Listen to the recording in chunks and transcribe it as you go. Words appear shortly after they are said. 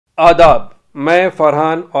आदाब, मैं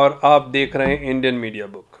फरहान और आप देख रहे हैं इंडियन मीडिया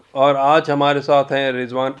बुक। और आज हमारे साथ हैं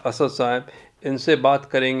रिजवान असद साहब। इनसे बात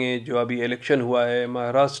करेंगे जो अभी इलेक्शन हुआ है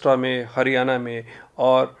महाराष्ट्र में, हरियाणा में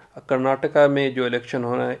और कर्नाटका में जो इलेक्शन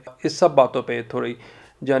होना है, इस सब बातों पे थोड़ी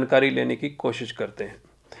जानकारी लेने की कोशिश करते हैं।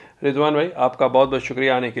 रिजवान भाई, आपका बहुत बहुत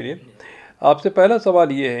शुक्रिया आने के लिए। आपसे पहला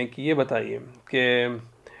सवाल ये है कि ये बताइए कि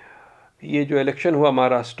ये जो इलेक्शन हुआ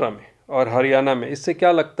महाराष्ट्र में और हरियाणा में, इससे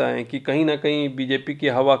क्या लगता है कि कहीं ना कहीं बीजेपी की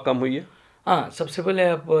हवा कम हुई है? हाँ, सबसे पहले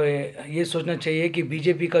आप ये सोचना चाहिए कि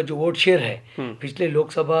बीजेपी का जो वोट शेयर है पिछले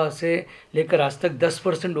लोकसभा से लेकर आज तक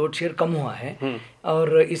 10% वोट शेयर कम हुआ है।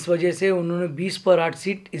 और इस वजह से उन्होंने 20 पर 8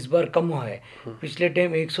 सीट इस बार कम हुआ है। पिछले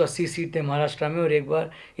टाइम 180 सीट थे महाराष्ट्र में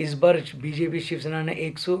और इस बार बीजेपी शिवसेना ने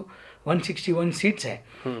 161 सीट्स है।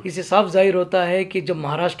 इससे साफ जाहिर होता है कि जब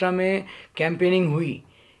महाराष्ट्र में कैंपेनिंग हुई,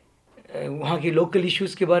 वहाँ की लोकल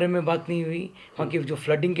इश्यूज़ के बारे में बात नहीं हुई, वहाँ की जो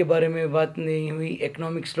फ्लडिंग के बारे में बात नहीं हुई,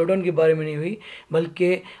 इकोनॉमिक स्लोडाउन के बारे में नहीं हुई,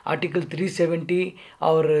 बल्कि आर्टिकल 370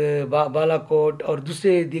 और बालाकोट और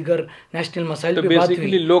दूसरे दीगर नेशनल मसाइल पे बात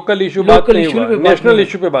हुई। लोकल इशू नेशनल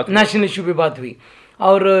इशू पे बात हुई।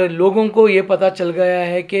 और लोगों को ये पता चल गया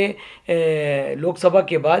है कि लोकसभा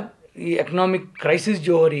के बाद ये इकोनॉमिक क्राइसिस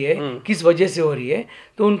जो हो रही है किस वजह से हो रही है,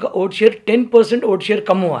 तो उनका वोट शेयर 10% वोट शेयर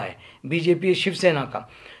कम हुआ है बीजेपी शिवसेना का।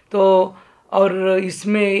 तो और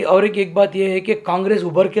इसमें और एक बात यह है कि कांग्रेस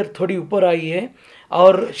उभर कर थोड़ी ऊपर आई है।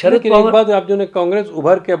 और शरद पवार, एक बात आप जो ने कांग्रेस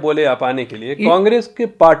उभर के बोले आप आने के लिए, कांग्रेस की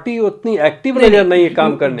पार्टी उतनी एक्टिव नजर नहीं है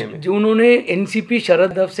काम करने में। जो उन्होंने एनसीपी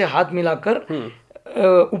शरद से हाथ मिलाकर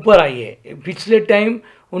ऊपर आई है। पिछले टाइम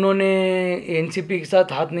उन्होंने एनसीपी के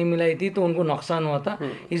साथ हाथ नहीं मिलाई थी तो उनको नुकसान हुआ था।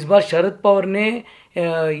 इस बार शरद पवार ने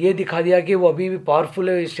ये दिखा दिया कि वो अभी भी पावरफुल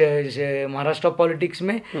है महाराष्ट्र पॉलिटिक्स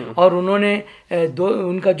में। और उन्होंने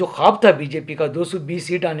उनका जो ख्वाब था बीजेपी का 220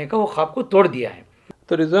 सीट आने का, वो ख्वाब को तोड़ दिया है।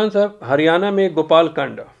 तो रिजवान साहब, हरियाणा में गोपाल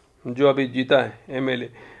कांडा जो अभी जीता है एमएलए,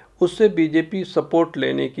 उससे बीजेपी सपोर्ट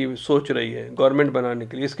लेने की सोच रही है गवर्नमेंट बनाने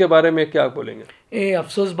के लिए, इसके बारे में क्या बोलेंगे?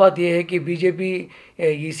 अफसोस बात यह है कि बीजेपी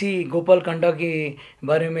इसी गोपाल कांडा के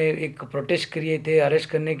बारे में एक प्रोटेस्ट किए थे अरेस्ट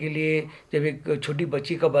करने के लिए, जब एक छोटी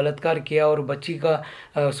बच्ची का बलात्कार किया और बच्ची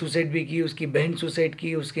का सुसाइड भी की, उसकी बहन सुसाइड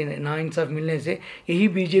की, उसके नाइंसाफ मिलने से यही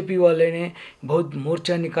बीजेपी वाले ने बहुत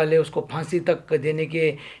मोर्चा निकाले, उसको फांसी तक देने के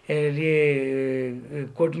लिए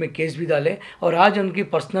कोर्ट में केस भी डाले। और आज उनकी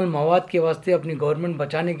पर्सनल मवाद के वास्ते, अपनी गवर्नमेंट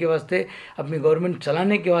बचाने के वास्ते, अपनी गवर्नमेंट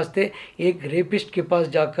चलाने के वास्ते एक रेपिस्ट के पास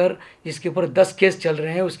जाकर, जिसके ऊपर 10 केस चल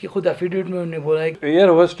रहे हैं, उसकी खुद एफिडेविट में उन्होंने बोला है एयर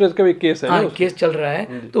होस्टेस का भी केस है। हाँ, केस चल रहा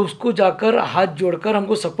है। तो उसको जाकर हाथ जोड़कर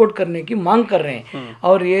हमको सपोर्ट करने की मांग कर रहे हैं।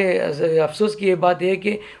 और ये अफसोस की ये बात है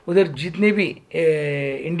कि उधर जितने भी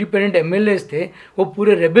इंडिपेंडेंट एमएलएस थे वो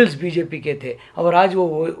पूरे रेबल्स बीजेपी के थे, और आज वो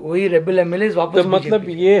वही रेबल एमएलएस वापस। तो मतलब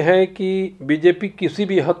ये है कि बीजेपी किसी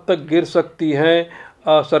भी हद तक गिर सकती है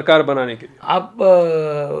सरकार बनाने के लिए। आप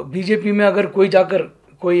बीजेपी में अगर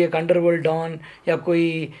कोई एक अंडरवर्ल्ड डॉन या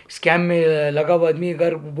कोई स्कैम में लगा हुआ आदमी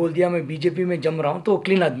अगर बोल दिया मैं बीजेपी में जम रहा हूँ, तो वो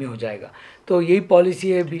क्लीन आदमी हो जाएगा। तो यही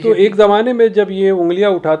पॉलिसी है बीजेपी। तो एक ज़माने में जब ये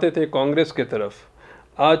उंगलियां उठाते थे कांग्रेस के तरफ,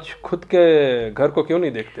 आज खुद के घर को क्यों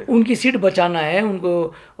नहीं देखते? उनकी सीट बचाना है उनको,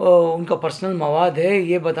 उनका पर्सनल मवाद है,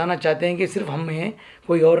 ये बताना चाहते हैं कि सिर्फ हम हैं,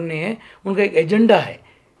 कोई और नहीं है। उनका एक एजेंडा है।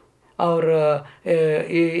 और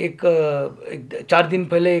एक 4 दिन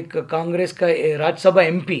पहले एक कांग्रेस का राज्यसभा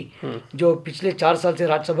एमपी जो पिछले 4 साल से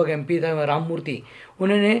राज्यसभा का एमपी था, राममूर्ति,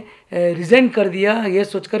 उन्होंने रिजाइन कर दिया ये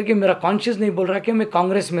सोचकर कि मेरा कॉन्शियस नहीं बोल रहा कि मैं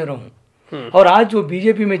कांग्रेस में रहूं। और आज वो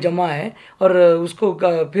बीजेपी में जमा है और उसको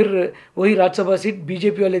फिर वही राज्यसभा सीट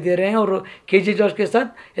बीजेपी वाले दे रहे हैं। और केजे जॉर्ज के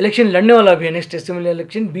साथ इलेक्शन लड़ने वाला भी है, नेक्स्ट असेंबली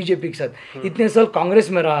इलेक्शन बीजेपी के साथ। इतने साल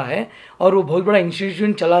कांग्रेस में रहा है और वो बहुत बड़ा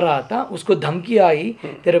इंस्टीट्यूशन चला रहा था, उसको धमकी आई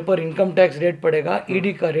तेरे पर इनकम टैक्स रेट पड़ेगा,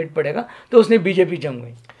 ईडी का रेट पड़ेगा, तो उसने बीजेपी जम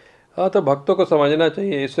गई। हाँ, तो भक्तों को समझना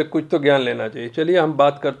चाहिए, इससे कुछ तो ज्ञान लेना चाहिए। चलिए हम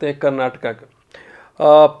बात करते हैं कर्नाटका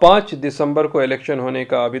का। 5 दिसंबर को इलेक्शन होने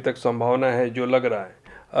का अभी तक संभावना है जो लग रहा है।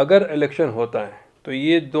 अगर इलेक्शन होता है तो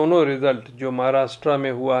ये दोनों रिजल्ट जो महाराष्ट्र में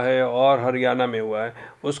हुआ है और हरियाणा में हुआ है,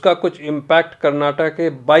 उसका कुछ इम्पैक्ट कर्नाटक के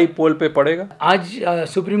बाई पोल पे पड़ेगा? आज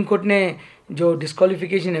सुप्रीम कोर्ट ने जो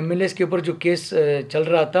डिस्क्वालिफिकेशन एमएलएस के ऊपर जो केस चल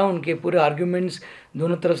रहा था, उनके पूरे आर्ग्यूमेंट्स,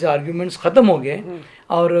 दोनों तरफ से आर्ग्यूमेंट्स ख़त्म हो गए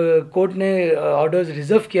और कोर्ट ने ऑर्डर्स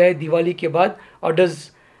रिजर्व किया है दिवाली के बाद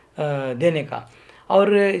ऑर्डर्स देने का। और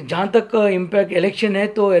जहाँ तक इम्पैक्ट इलेक्शन है,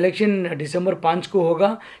 तो इलेक्शन दिसंबर 5 को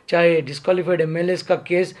होगा, चाहे डिस्क्वालिफाइड एमएलएस का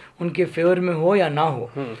केस उनके फेवर में हो या ना हो।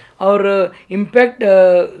 और इम्पैक्ट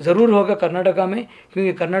ज़रूर होगा कर्नाटका में,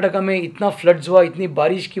 क्योंकि कर्नाटका में इतना फ्लड्स हुआ, इतनी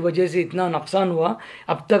बारिश की वजह से इतना नुकसान हुआ,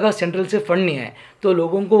 अब तक सेंट्रल से फंड नहीं है, तो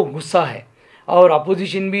लोगों को गुस्सा है। और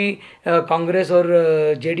अपोजिशन भी कांग्रेस और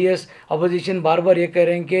जेडीएस अपोजिशन बार बार ये कह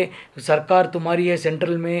रहे हैं कि सरकार तुम्हारी है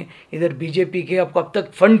सेंट्रल में, इधर बीजेपी के, आपको अब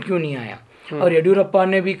तक फंड क्यों नहीं आया। और येडियुरप्पा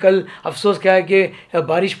ने भी कल अफसोस किया है कि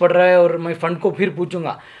बारिश पड़ रहा है और मैं फ़ंड को फिर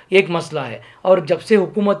पूछूंगा, एक मसला है। और जब से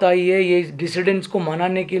हुकूमत आई है ये डिसिडेंट्स को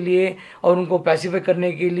मनाने के लिए और उनको पैसिफाई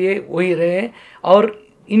करने के लिए वही रहे, और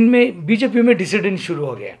इनमें बीजेपी में डिसिडेंट शुरू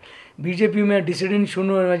हो गया। बीजेपी में डिसिडेंट शुरू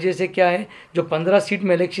होने की वजह से क्या है, जो 15 सीट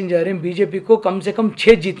में इलेक्शन जा रहे हैं बीजेपी को कम से कम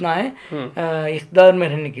 6 जीतना है इक़्तिदार में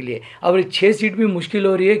रहने के लिए। अब ये 6 सीट भी मुश्किल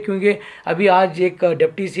हो रही है, क्योंकि अभी आज एक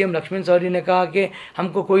डिप्टी सीएम लक्ष्मण सवदी ने कहा कि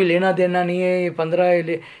हमको कोई लेना देना नहीं है, ये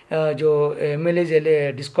 15 जो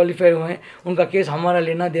MLA डिस्क्वालीफाई हुए हैं उनका केस हमारा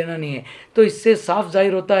लेना देना नहीं है। तो इससे साफ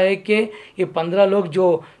जाहिर होता है कि ये 15 लोग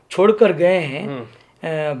जो छोड़कर गए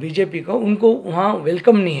हैं बीजेपी को, उनको वहाँ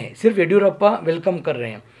वेलकम नहीं है, सिर्फ येडियुरप्पा वेलकम कर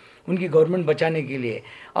रहे हैं उनकी गवर्नमेंट बचाने के लिए।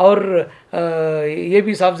 और ये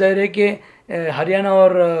भी साफ जाहिर है कि हरियाणा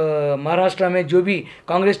और महाराष्ट्र में जो भी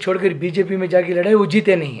कांग्रेस छोड़कर बीजेपी में जाके लड़ाई वो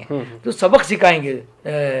जीते नहीं हैं। तो सबक सिखाएंगे,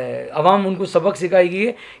 अवाम उनको सबक सिखाएगी।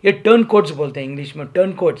 ये टर्न कोड्स बोलते हैं इंग्लिश में,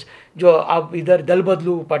 टर्न कोड्स, जो आप इधर दल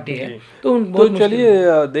बदलू पार्टी है। तो चलिए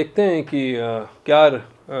देखते हैं कि क्या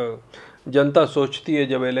जनता सोचती है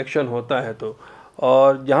जब इलेक्शन होता है तो।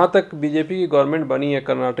 और जहाँ तक बीजेपी की गवर्नमेंट बनी है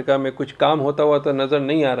कर्नाटका में, कुछ काम होता हुआ तो नज़र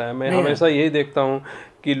नहीं आ रहा है। मैं हमेशा यही देखता हूँ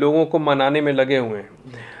कि लोगों को मनाने में लगे हुए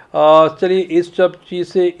हैं। चलिए इस सब चीज़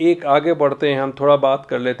से एक आगे बढ़ते हैं, हम थोड़ा बात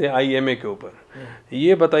कर लेते हैं IMA के ऊपर।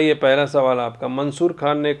 ये बताइए, पहला सवाल आपका, मंसूर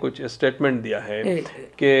खान ने कुछ स्टेटमेंट दिया है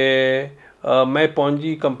कि मैं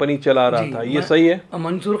पॉन्जी कंपनी चला रहा था, ये सही है?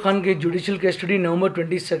 मंसूर खान की जुडिशल कस्टडी नवंबर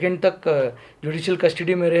 22 तक जुडिशल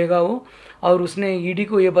कस्टडी में रहेगा वो। और उसने ED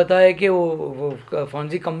को ये बताया कि वो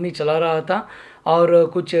पॉन्जी कंपनी चला रहा था और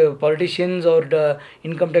कुछ पॉलिटिशियंस और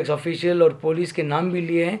इनकम टैक्स ऑफिशियल और पुलिस के नाम भी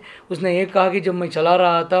लिए हैं। उसने ये कहा कि जब मैं चला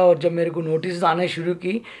रहा था और जब मेरे को नोटिस आने शुरू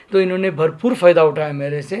की तो इन्होंने भरपूर फ़ायदा उठाया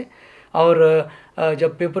मेरे से। और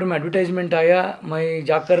जब पेपर में एडवर्टाइजमेंट आया मैं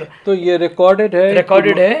जाकर, तो ये रिकॉर्डेड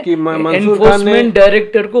है कि एनफोर्समेंट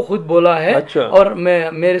डायरेक्टर को खुद बोला है। अच्छा। और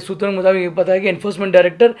मेरे सूत्रों के मुताबिक ये पता है कि एनफोर्समेंट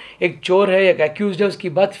डायरेक्टर एक चोर है, एक एक्यूज्ड है, उसकी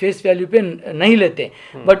बात फेस वैल्यू पे नहीं लेते,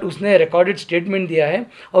 बट उसने रिकॉर्डेड स्टेटमेंट दिया है।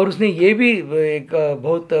 और उसने ये भी एक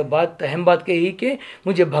बहुत अहम बात कही कि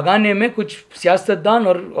मुझे भगाने में कुछ सियासतदान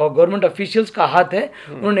और गवर्नमेंट ऑफिशियल्स का हाथ है।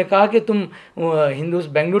 उन्होंने कहा कि तुम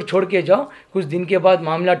बेंगलुरु छोड़ के जाओ, कुछ दिन के बाद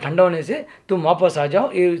मामला ठंडा होने से तुम वापस आ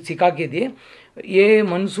जाओ, ये सिखा के दिए। ये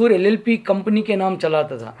मंसूर LLP कंपनी के नाम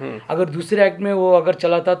चलाता था, अगर दूसरे एक्ट में वो अगर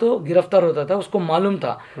चलाता तो गिरफ्तार होता था, उसको मालूम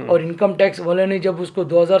था। और इनकम टैक्स वाले ने जब उसको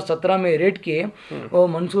 2017 में रेड किए, वो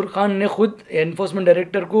मंसूर खान ने खुद एनफोर्समेंट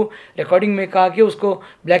डायरेक्टर को रिकॉर्डिंग में कहा कि उसको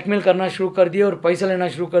ब्लैकमेल करना शुरू कर दिए और पैसा लेना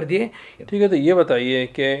शुरू कर दिए। ठीक है, तो ये बताइए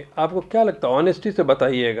कि आपको क्या लगता है, ऑनेस्टी से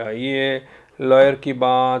बताइएगा, ये लॉयर की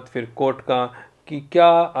बात फिर कोर्ट का, कि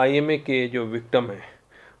क्या IMA के जो विक्टिम हैं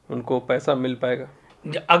उनको पैसा मिल पाएगा?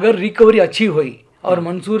 अगर रिकवरी अच्छी हुई और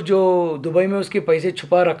मंसूर जो दुबई में उसके पैसे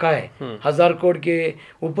छुपा रखा है 1000 करोड़ के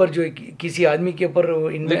ऊपर, जो किसी आदमी के ऊपर,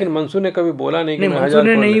 लेकिन मंसूर ने कभी बोला नहीं कि मंसूर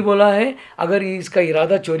ने नहीं बोला है। अगर इसका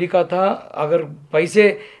इरादा चोरी का था, अगर पैसे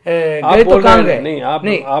गए तो कहाँ गए? नहीं,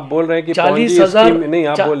 आप बोल रहे हैं कि 40,000 नहीं,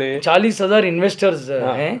 आप बोले 40,000 इन्वेस्टर्स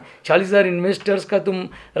हैं, 40,000 इन्वेस्टर्स का तुम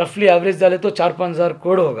रफली एवरेज डाले तो 4-5 हज़ार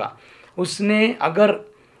करोड़ होगा। उसने अगर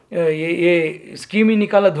ये स्कीम ही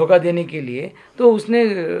निकाला धोखा देने के लिए, तो उसने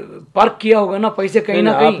पार्क किया होगा ना पैसे कहीं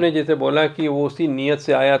ना कहीं। आपने जैसे बोला कि वो उसी नियत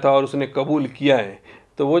से आया था और उसने कबूल किया है,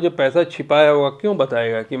 तो वो जो पैसा छिपाया होगा क्यों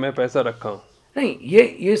बताएगा कि मैं पैसा रखा हूँ? नहीं,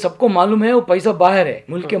 ये सबको मालूम है, वो पैसा बाहर है,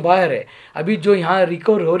 मुल्क के बाहर है। अभी जो यहाँ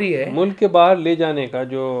रिकवर हो रही है, मुल्क के बाहर ले जाने का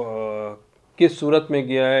जो किस सूरत में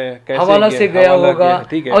गया है, कैसे हवाला से गया होगा,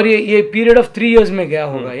 ठीक है। और ये पीरियड ऑफ 3 इयर्स में गया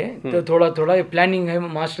होगा। ये तो थोड़ा ये प्लानिंग है,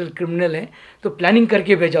 मास्टर क्रिमिनल है, तो प्लानिंग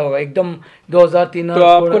करके भेजा होगा एकदम 2003। तो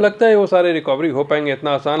आपको लगता है वो सारे रिकवरी हो पाएंगे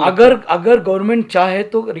इतना आसान? अगर गवर्नमेंट चाहे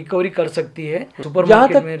तो रिकवरी कर सकती है। जहाँ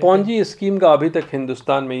तक पॉन्जी स्कीम का अभी तक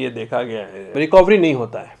हिंदुस्तान में ये देखा गया है, रिकवरी नहीं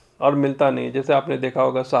होता है और मिलता नहीं। जैसे आपने देखा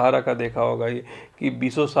होगा, सहारा का देखा होगा कि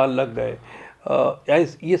 20 साल लग गए।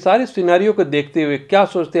 ये सारे सिनेरियो को देखते हुए क्या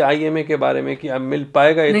सोचते हैं IMA के बारे में कि अब मिल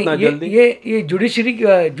पाएगा इतना जल्दी? ये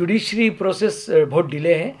जुडिशरी प्रोसेस बहुत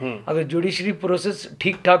डिले है। अगर जुडिशरी प्रोसेस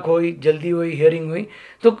ठीक ठाक हुई, जल्दी हुई, हियरिंग हुई,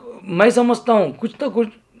 तो मैं समझता हूँ कुछ तो कुछ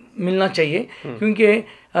मिलना चाहिए। क्योंकि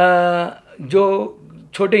जो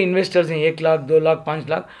छोटे इन्वेस्टर्स हैं, 1 लाख 2 लाख 5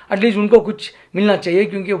 लाख, एटलीस्ट उनको कुछ मिलना चाहिए,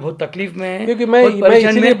 क्योंकि वो बहुत तकलीफ में है। क्योंकि मैं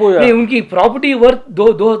इसलिए बोला, उनकी प्रॉपर्टी वर्थ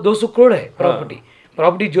 200 करोड़ है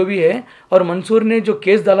प्रॉपर्टी जो भी है। और मंसूर ने जो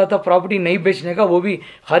केस डाला था प्रॉपर्टी नहीं बेचने का, वो भी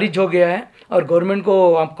खारिज हो गया है। और गवर्नमेंट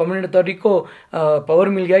को, कम्युनिटी अथॉरिटी को पावर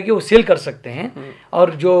मिल गया कि वो सेल कर सकते हैं,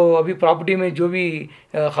 और जो अभी प्रॉपर्टी में जो भी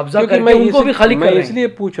कब्जा करके उनको भी खाली कर रहे हैं। मैं इसलिए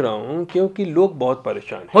पूछ रहा हूँ क्योंकि लोग बहुत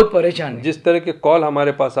परेशान हैं। जिस तरह के कॉल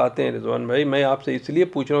हमारे पास आते हैं रिजवान भाई, मैं आपसे इसलिए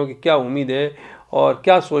पूछ रहा हूँ कि क्या उम्मीद है और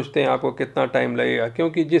क्या सोचते हैं, आपको कितना टाइम लगेगा?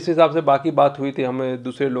 क्योंकि जिस हिसाब से बाकी बात हुई थी हमें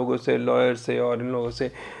दूसरे लोगों से, लॉयर से और इन लोगों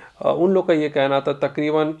से, उन लोग का ये कहना था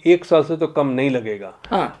तकरीबन 1 साल से तो कम नहीं लगेगा।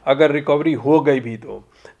 अगर रिकवरी हो गई भी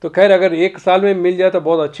तो खैर अगर 1 साल में मिल जाए तो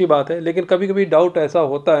बहुत अच्छी बात है। लेकिन कभी कभी डाउट ऐसा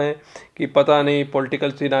होता है कि पता नहीं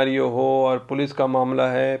पॉलिटिकल सिनारियो हो और पुलिस का मामला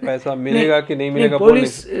है, पैसा मिलेगा कि नहीं मिलेगा।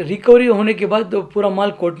 पुलिस रिकवरी होने के बाद तो पूरा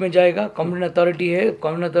माल कोर्ट में जाएगा, कम्युनिटी अथॉरिटी है,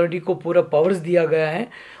 कम्युनिटी अथॉरिटी को पूरा पावर्स दिया गया है,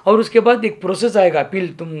 और उसके बाद एक प्रोसेस आएगा, अपील,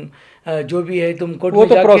 तुम जो भी है तुम कोर्ट में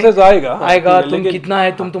जाके प्रोसेस आएगा तुम कितना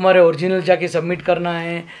है, तुम तुम्हारे ओरिजिनल जाके सबमिट करना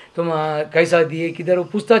है, तुम कैसा दिए, किधर, वो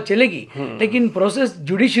पूछताछ चलेगी। लेकिन प्रोसेस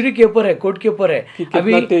जुडिशरी के ऊपर है, कोर्ट के ऊपर है।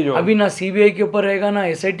 अभी ना सीबीआई के ऊपर रहेगा, ना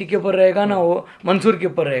एसआईटी के ऊपर रहेगा, ना वो मंसूर के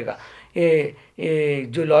ऊपर रहेगा। ये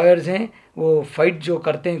जो लॉयर्स हैं वो फाइट जो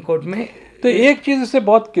करते हैं कोर्ट में। तो एक चीज़ इससे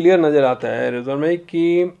बहुत क्लियर नज़र आता है रिजवान भाई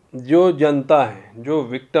कि जो जनता है, जो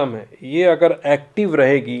विक्टिम है, ये अगर एक्टिव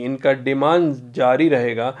रहेगी, इनका डिमांड जारी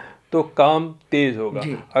रहेगा तो काम तेज होगा।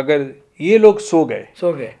 अगर ये लोग सो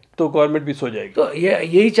गए तो गवर्नमेंट भी सो जाएगी। तो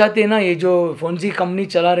यही चाहते हैं ना, ये जो फोनजी कंपनी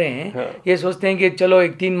चला रहे हैं, ये सोचते हैं कि चलो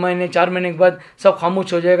 3 महीने 4 महीने के बाद सब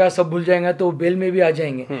खामोश हो जाएगा, सब भूल जाएगा, तो बेल में भी आ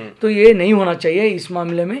जाएंगे। तो ये नहीं होना चाहिए इस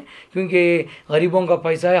मामले में, क्योंकि गरीबों का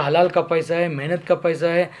पैसा है, हलाल का पैसा है, मेहनत का पैसा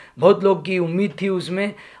है, बहुत लोग की उम्मीद थी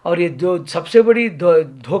उसमें। और ये जो सबसे बड़ी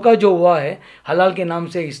धोखा जो हुआ है हलाल के नाम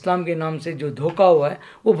से, इस्लाम के नाम से जो धोखा हुआ है,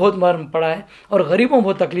 वो बहुत मार पड़ा है और गरीबों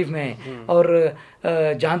बहुत तकलीफ में है। और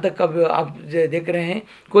जहाँ तक अब आप देख रहे हैं,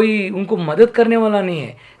 कोई उनको मदद करने वाला नहीं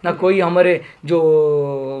है, ना कोई हमारे जो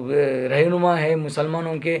रहनुमा है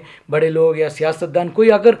मुसलमानों के बड़े लोग या सियासतदान, कोई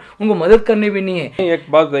आकर उनको मदद करने भी नहीं है। एक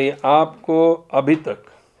बात बताइए, आपको अभी तक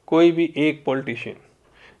कोई भी एक पॉलिटिशियन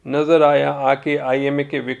नजर आया आके आईएमए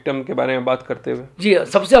के विक्टिम के बारे में बात करते हुए? जी,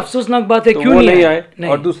 सबसे अफसोसनाक बात है, तो क्यों नहीं आए?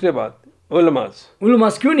 और दूसरी बात,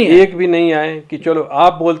 उलमास क्यों नहीं आए? एक भी नहीं आए। कि चलो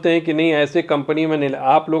आप बोलते हैं कि नहीं ऐसे कंपनी में नहीं,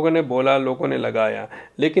 आप लोगों ने बोला, लोगों ने लगाया,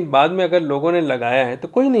 लेकिन बाद में अगर लोगों ने लगाया है तो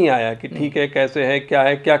कोई नहीं आया कि ठीक है, कैसे है,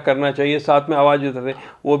 क्या करना चाहिए, साथ में आवाज उठाते,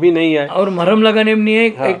 वो भी नहीं आए। और मरहम लगाने में नहीं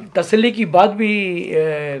है, एक तसल्ली की बात भी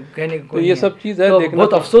कहने को। तो ये सब चीज़ है,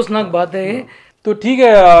 बहुत अफसोसनाक बात है। तो ठीक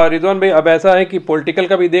है रिजवान भाई, अब ऐसा है कि पॉलिटिकल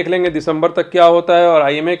का भी देख लेंगे दिसंबर तक क्या होता है, और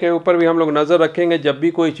आईएमए के ऊपर भी हम लोग नज़र रखेंगे। जब भी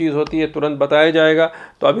कोई चीज़ होती है तुरंत बताया जाएगा।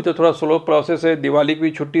 तो अभी तो थोड़ा स्लो प्रोसेस है, दिवाली की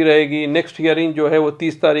भी छुट्टी रहेगी। नेक्स्ट हियरिंग जो है वो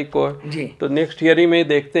 30 तारीख को है जी। तो नेक्स्ट हियरिंग में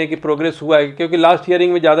देखते हैं कि प्रोग्रेस हुआ है, क्योंकि लास्ट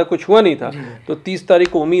हियरिंग में ज़्यादा कुछ हुआ नहीं था। तो 30 तारीख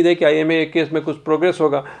को उम्मीद है कि आईएमए केस में कुछ प्रोग्रेस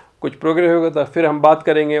होगा तो फिर हम बात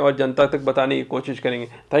करेंगे और जनता तक बताने की कोशिश करेंगे।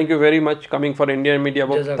 Thank you very much coming for Indian media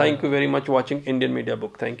book. Thank you very much watching Indian media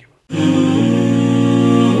book. Thank you.